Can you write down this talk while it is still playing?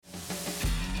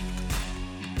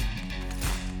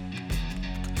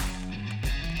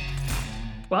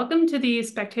Welcome to the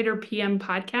Spectator PM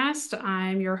podcast.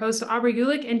 I'm your host, Aubrey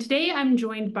Gulick, and today I'm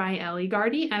joined by Ellie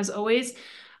Gardy. As always,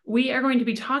 we are going to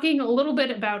be talking a little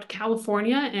bit about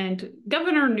California and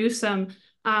Governor Newsom.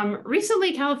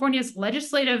 Recently, California's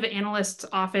Legislative Analyst's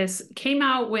Office came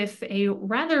out with a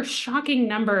rather shocking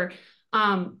number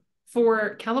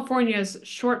for California's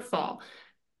shortfall.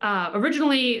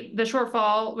 Originally, the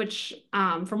shortfall, which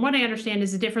from what I understand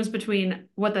is the difference between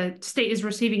what the state is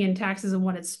receiving in taxes and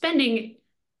what it's spending,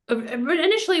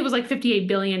 initially it was like $58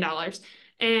 billion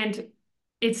and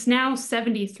it's now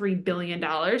 $73 billion.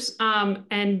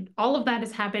 And all of that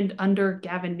has happened under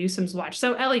Gavin Newsom's watch.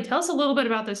 So Ellie, tell us a little bit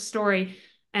about this story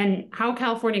and how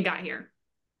California got here.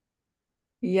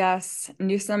 Yes,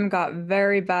 Newsom got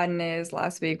very bad news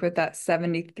last week with that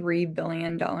 $73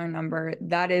 billion number.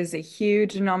 That is a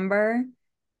huge number.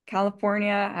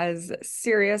 California has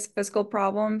serious fiscal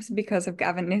problems because of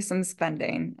Gavin Newsom's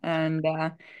spending, and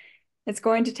it's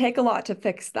going to take a lot to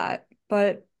fix that.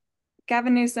 But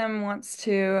Gavin Newsom wants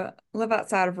to live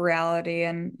outside of reality,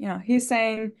 and he's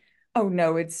saying, "Oh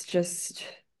no, it's just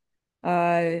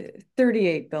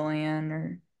 38 billion,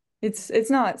 or it's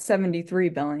not 73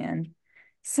 billion."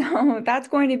 So that's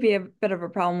going to be a bit of a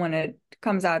problem when it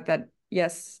comes out that,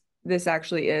 yes, this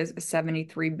actually is a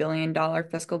 $73 billion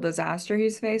fiscal disaster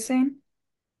he's facing.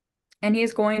 And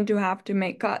he's going to have to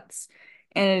make cuts.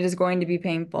 And it is going to be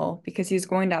painful because he's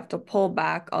going to have to pull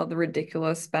back all the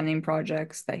ridiculous spending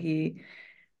projects that he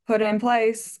put in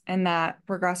place and that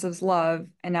progressives love.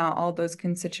 And now all those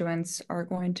constituents are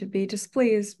going to be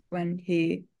displeased when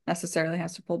he necessarily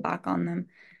has to pull back on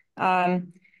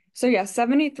them. So yeah,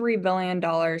 $73 billion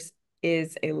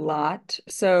is a lot.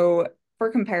 So for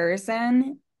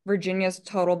comparison, Virginia's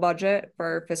total budget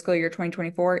for fiscal year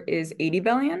 2024 is 80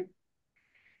 billion.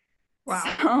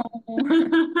 Wow.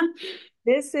 So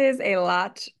this is a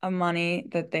lot of money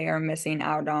that they are missing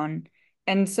out on.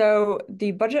 And so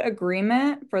the budget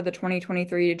agreement for the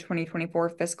 2023 to 2024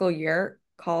 fiscal year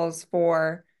calls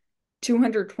for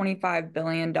 $225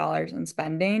 billion in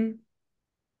spending.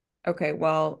 Okay,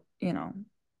 well,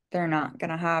 they're not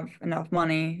going to have enough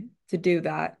money to do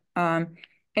that.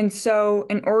 And so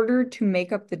in order to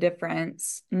make up the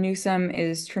difference, Newsom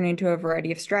is turning to a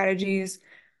variety of strategies,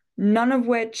 none of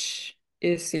which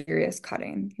is serious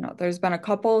cutting. There's been a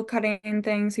couple cutting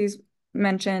things he's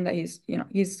mentioned that he's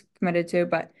committed to,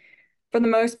 but for the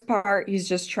most part, he's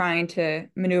just trying to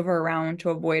maneuver around to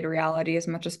avoid reality as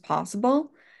much as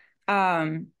possible.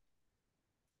 So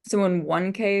in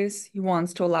one case, he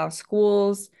wants to allow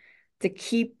schools to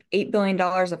keep $8 billion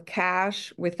of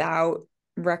cash without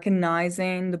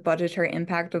recognizing the budgetary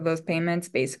impact of those payments,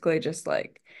 basically just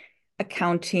like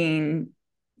accounting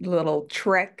little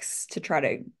tricks to try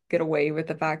to get away with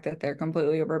the fact that they're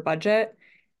completely over budget.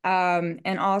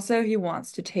 And also he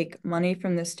wants to take money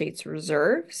from the state's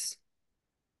reserves.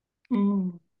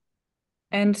 Mm.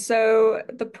 And so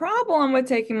the problem with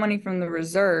taking money from the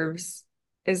reserves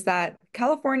is that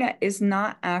California is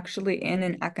not actually in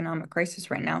an economic crisis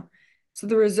right now. So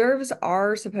the reserves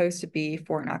are supposed to be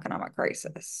for an economic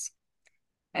crisis.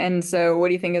 And so what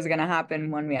do you think is going to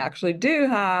happen when we actually do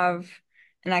have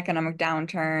an economic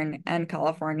downturn and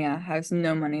California has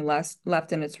no money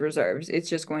left in its reserves? It's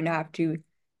just going to have to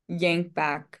yank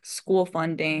back school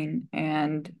funding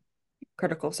and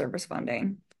critical service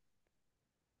funding.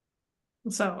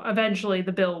 So eventually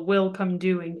the bill will come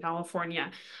due in California.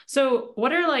 So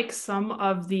what are like some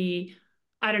of the,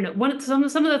 I don't know, some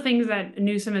of the things that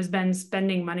Newsom has been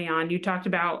spending money on? You talked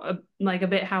about like a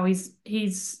bit how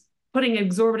he's putting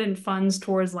exorbitant funds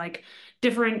towards like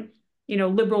different,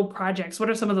 liberal projects. What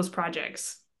are some of those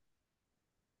projects?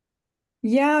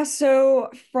 Yeah, so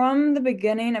from the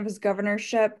beginning of his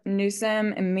governorship,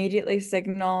 Newsom immediately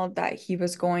signaled that he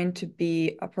was going to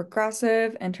be a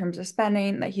progressive in terms of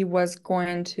spending, that he was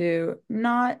going to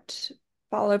not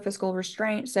follow fiscal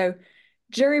restraint. So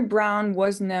Jerry Brown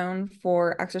was known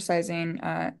for exercising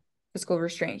fiscal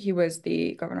restraint. He was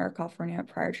the governor of California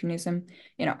prior to Newsom.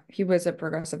 He was a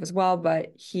progressive as well,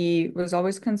 but he was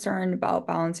always concerned about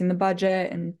balancing the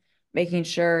budget and making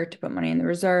sure to put money in the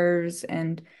reserves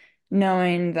and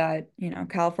knowing that,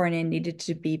 California needed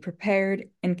to be prepared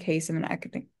in case of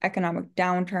an economic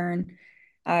downturn,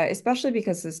 especially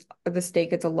because the state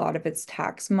gets a lot of its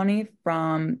tax money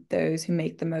from those who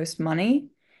make the most money.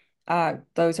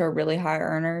 Those are really high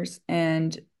earners,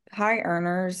 and high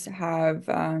earners have,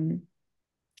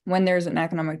 when there's an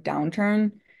economic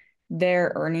downturn,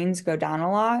 their earnings go down a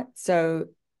lot. So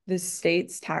the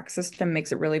state's tax system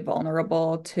makes it really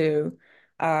vulnerable to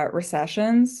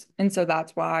recessions. And so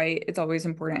that's why it's always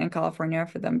important in California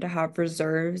for them to have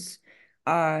reserves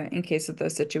in case of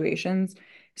those situations.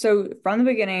 So from the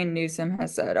beginning, Newsom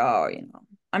has said, oh,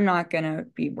 I'm not going to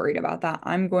be worried about that.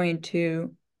 I'm going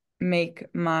to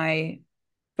make my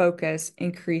focus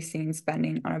increasing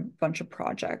spending on a bunch of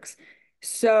projects.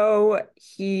 So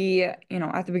he, at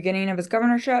the beginning of his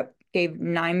governorship, gave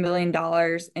 $9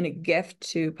 billion in a gift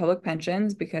to public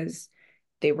pensions because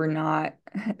they were not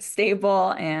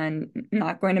stable and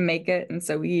not going to make it. And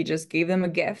so he just gave them a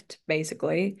gift,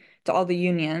 basically, to all the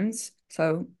unions.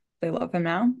 So they love him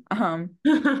now.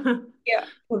 Yeah,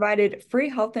 provided free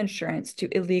health insurance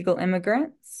to illegal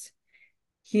immigrants.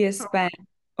 He has spent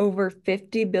over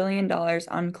 $50 billion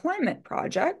on climate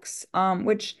projects,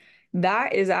 which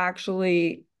that is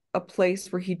actually a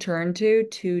place where he turned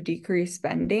to decrease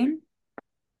spending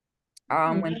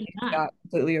when Imagine things that. got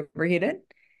completely overheated.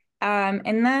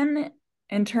 And then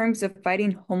in terms of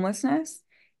fighting homelessness,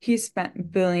 he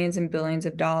spent billions and billions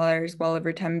of dollars, well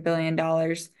over $10 billion.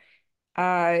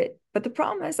 But the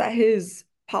problem is that his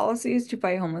policies to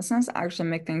fight homelessness actually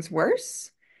make things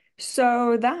worse.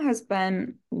 So that has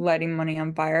been lighting money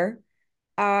on fire.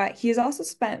 He has also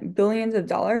spent billions of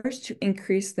dollars to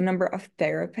increase the number of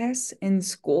therapists in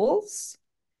schools.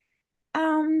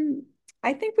 Um,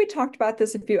 I think we talked about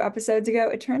this a few episodes ago.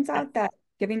 It turns out that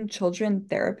giving children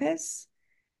therapists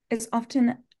is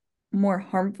often more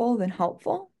harmful than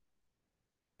helpful,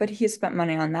 but he has spent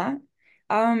money on that.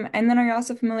 And then are you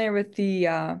also familiar with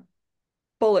the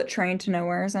bullet train to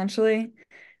nowhere, essentially?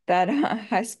 That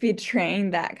high-speed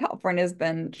train that California has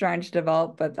been trying to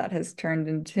develop, but that has turned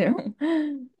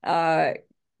into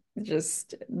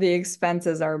just the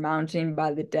expenses are mounting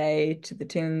by the day to the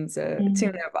tune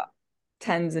Mhm. of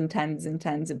tens and tens and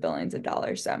tens of billions of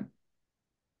dollars. So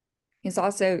he's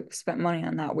also spent money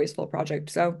on that wasteful project.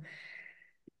 So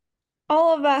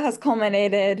all of that has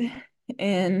culminated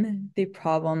in the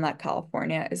problem that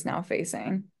California is now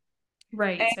facing.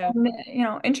 Right. So,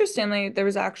 And, interestingly, there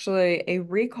was actually a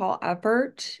recall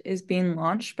effort is being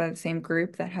launched by the same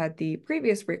group that had the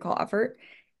previous recall effort.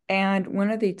 And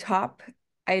one of the top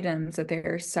items that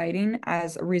they're citing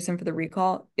as a reason for the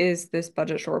recall is this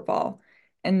budget shortfall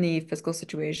and the fiscal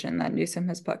situation that Newsom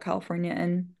has put California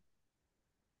in.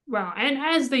 well, and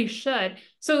as they should.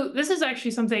 So this is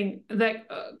actually something that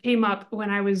came up when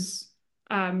I was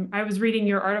reading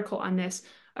your article on this,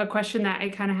 a question that I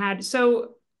kind of had.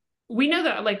 So we know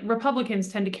that like Republicans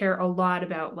tend to care a lot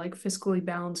about like fiscally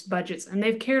balanced budgets, and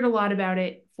they've cared a lot about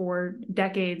it for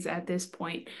decades at this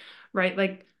point, right?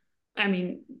 Like, I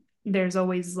mean, there's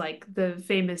always like the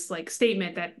famous like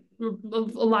statement that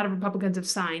a lot of Republicans have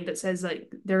signed that says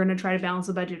like they're going to try to balance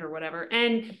the budget or whatever.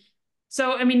 And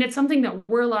so, I mean, it's something that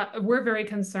we're very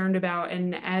concerned about.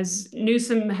 And as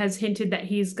Newsom has hinted that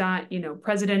he's got,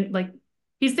 like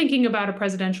he's thinking about a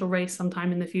presidential race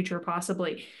sometime in the future,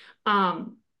 possibly.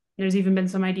 Um, there's even been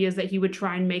some ideas that he would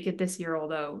try and make it this year,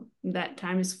 although that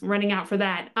time is running out for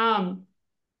that.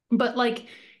 But like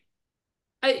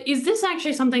is this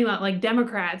actually something that like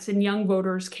Democrats and young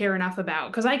voters care enough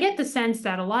about? Because I get the sense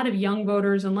that a lot of young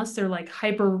voters, unless they're like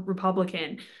hyper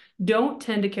Republican, don't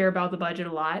tend to care about the budget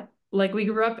a lot. Like we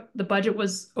grew up, the budget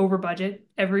was over budget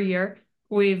every year.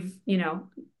 The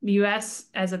US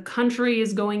as a country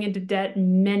is going into debt.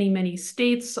 Many, many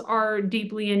states are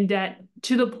deeply in debt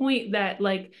to the point that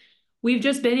like we've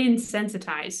just been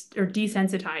insensitized or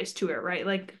desensitized to it, right?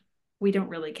 Like we don't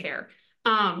really care.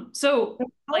 So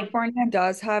like California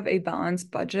does have a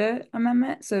balanced budget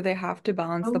amendment, so they have to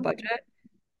balance the oh, budget.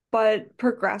 But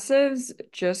progressives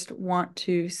just want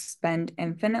to spend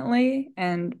infinitely,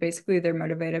 and basically they're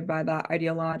motivated by that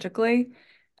ideologically.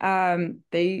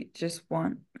 They just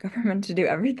want government to do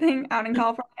everything out in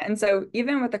California. And so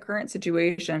even with the current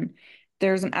situation,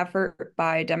 there's an effort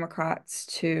by Democrats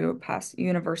to pass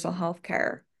universal health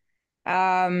care.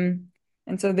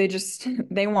 And so they just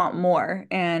they want more.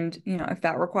 And, if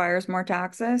that requires more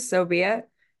taxes, so be it.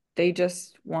 They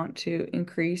just want to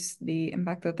increase the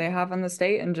impact that they have on the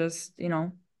state and just,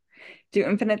 do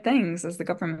infinite things as the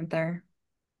government there.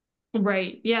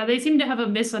 right. Yeah, they seem to have a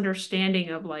misunderstanding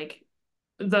of like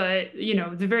the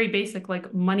very basic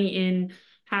like money in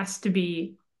has to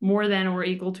be more than or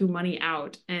equal to money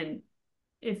out. And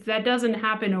if that doesn't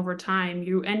happen over time,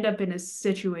 you end up in a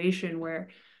situation where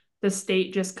the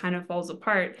state just kind of falls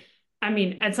apart. I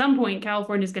mean, at some point,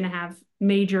 California is going to have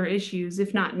major issues,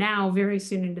 if not now, very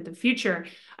soon into the future.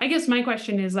 I guess my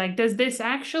question is like, will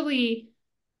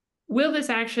this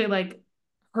actually like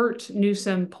hurt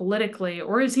Newsom politically,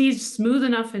 or is he smooth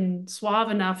enough and suave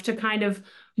enough to kind of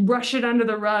brush it under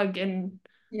the rug and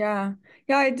Yeah.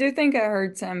 Yeah, I do think it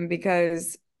hurts him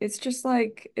because it's just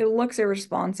like it looks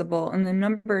irresponsible and the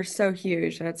number is so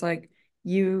huge that it's like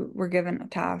you were given a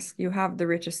task. You have the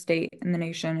richest state in the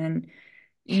nation and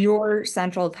your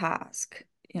central task,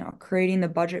 creating the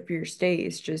budget for your state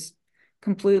is just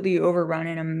completely overrun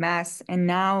and a mess. And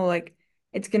now, like,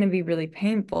 it's going to be really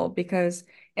painful because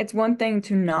it's one thing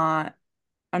to not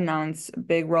announce a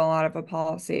big rollout of a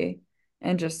policy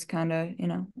and just kind of,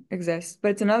 exist.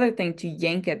 But it's another thing to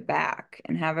yank it back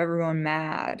and have everyone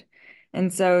mad.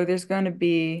 And so there's going to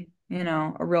be,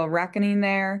 a real reckoning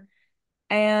there.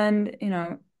 And,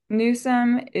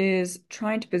 Newsom is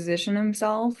trying to position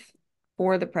himself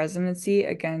for the presidency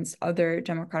against other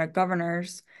Democratic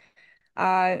governors.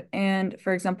 And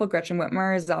for example, Gretchen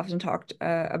Whitmer is often talked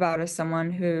about as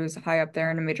someone who's high up there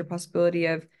and a major possibility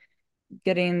of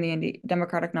getting the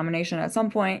Democratic nomination at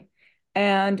some point.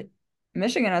 And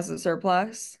Michigan has a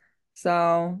surplus.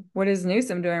 So what is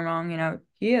Newsom doing wrong?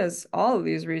 He has all of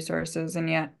these resources and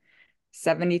yet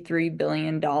 $73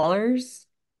 billion. It's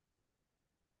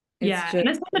Yeah, just and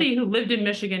as somebody who lived in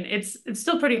Michigan, it's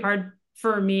still pretty hard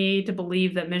for me to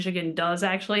believe that Michigan does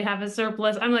actually have a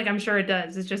surplus. I'm sure it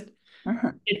does. It's just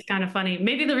it's kind of funny.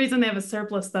 Maybe the reason they have a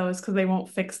surplus though is because they won't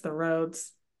fix the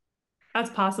roads. That's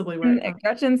possibly where it and comes.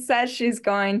 Gretchen says she's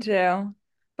going to.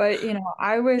 But It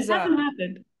hasn't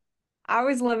happened. I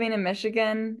was living in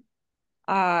Michigan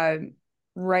uh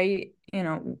right,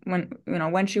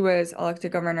 when she was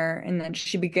elected governor and then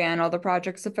she began all the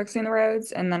projects of fixing the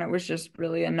roads and then it was just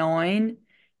really annoying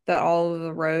that all of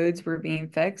the roads were being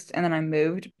fixed and then I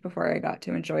moved before I got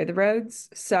to enjoy the roads.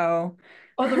 So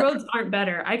Oh, the roads aren't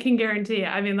better. I can guarantee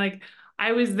it.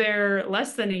 I was there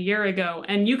less than a year ago,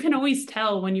 and you can always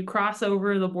tell when you cross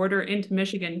over the border into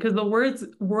Michigan because the words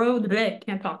road bleh,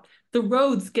 can't talk. The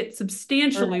roads get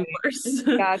substantially right. worse.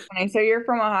 That's funny. So you're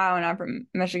from Ohio and I'm from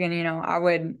Michigan.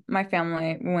 My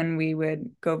family, when we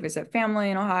would go visit family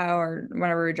in Ohio or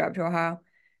whenever we drive to Ohio,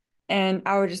 and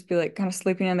I would just be like kind of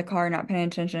sleeping in the car, not paying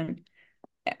attention.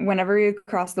 Whenever you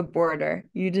cross the border,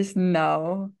 you just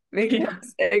know Yeah.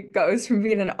 because it goes from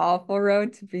being an awful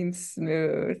road to being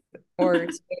smooth or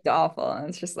smooth to awful. And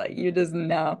it's just like you just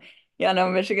know. Yeah, no,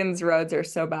 Michigan's roads are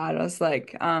so bad. I was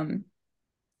like,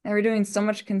 they were doing so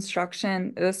much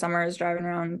construction this summer. I was driving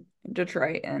around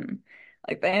Detroit and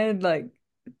like they had like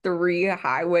three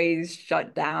highways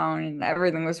shut down and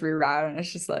everything was rerouted. And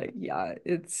it's just like, yeah,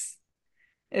 it's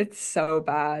so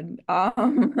bad.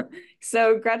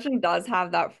 So Gretchen does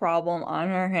have that problem on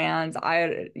her hands.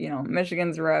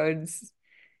 Michigan's roads,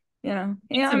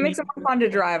 It's it makes it more amusing. fun to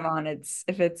drive on. It's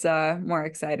if it's more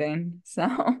exciting. So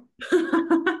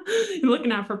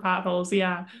Looking out for potholes.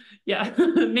 Yeah. Yeah.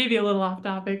 Maybe a little off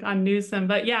topic on Newsom,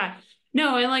 but yeah.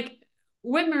 No, and like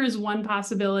Whitmer is one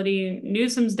possibility.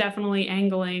 Newsom's definitely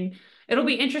angling. It'll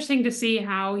be interesting to see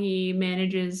how he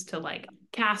manages to like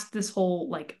cast this whole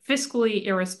like fiscally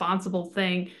irresponsible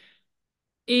thing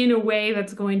in a way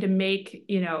that's going to make,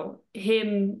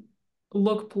 him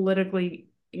look politically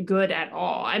good at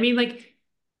all. Like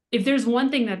if there's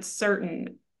one thing that's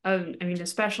certain,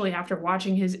 especially after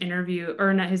watching his interview,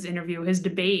 or not his interview, his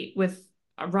debate with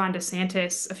Ron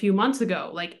DeSantis a few months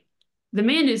ago, like the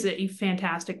man is a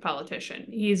fantastic politician.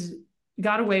 He's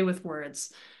got away with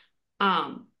words.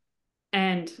 Um,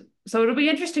 and so it'll be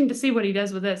interesting to see what he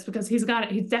does with this because he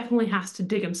definitely has to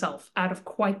dig himself out of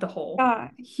quite the hole. yeah,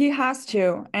 he has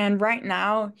to. And right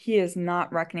now, he is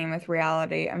not reckoning with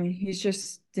reality. I mean, he's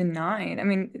just denied. I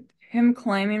mean, him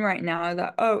claiming right now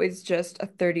that, oh, it's just a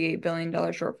 $38 billion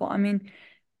shortfall. I mean,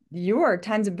 you are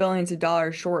tens of billions of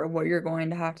dollars short of what you're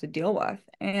going to have to deal with.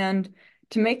 And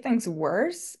to make things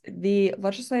worse, the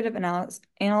Legislative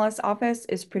Analyst Office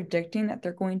is predicting that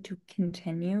they're going to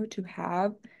continue to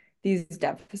have these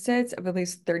deficits of at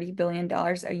least $30 billion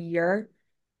a year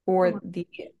for the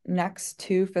next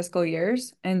two fiscal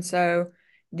years. And so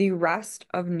the rest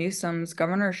of Newsom's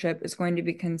governorship is going to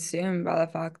be consumed by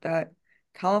the fact that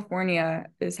California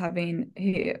is having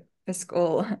a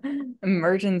fiscal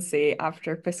emergency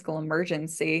after fiscal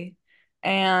emergency.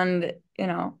 And,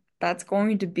 that's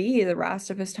going to be the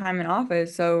rest of his time in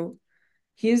office. So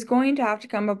he's going to have to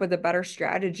come up with a better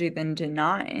strategy than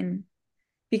denying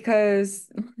because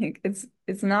like it's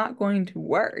not going to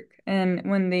work. And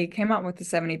when they came out with the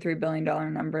 $73 billion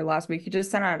number last week, he just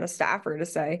sent out a staffer to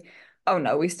say, "Oh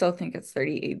no, we still think it's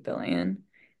 38 billion."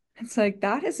 It's like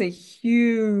that is a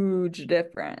huge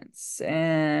difference.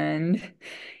 And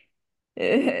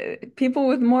people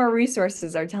with more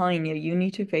resources are telling you you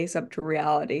need to face up to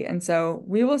reality. And so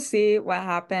we will see what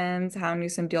happens, how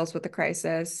Newsom deals with the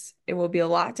crisis. It will be a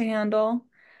lot to handle,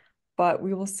 but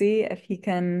we will see if he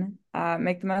can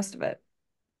make the most of it.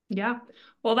 Yeah.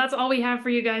 Well, that's all we have for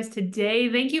you guys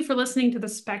today. Thank you for listening to the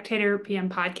Spectator PM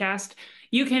podcast.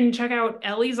 You can check out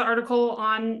Ellie's article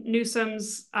on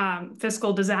Newsom's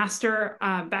fiscal disaster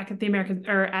back at the American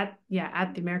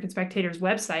Spectator's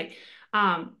website.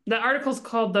 The article's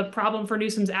called "The Problem for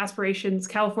Newsom's Aspirations: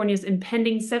 California's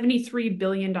Impending $73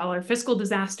 billion Fiscal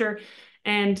Disaster,"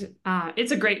 and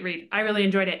it's a great read. I really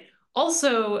enjoyed it.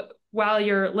 Also, while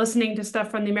you're listening to stuff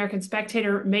from the American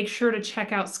Spectator, make sure to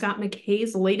check out Scott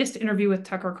McKay's latest interview with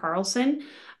Tucker Carlson.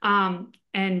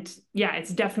 And yeah,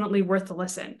 it's definitely worth a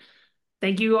listen.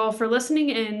 Thank you all for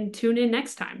listening and tune in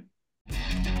next time.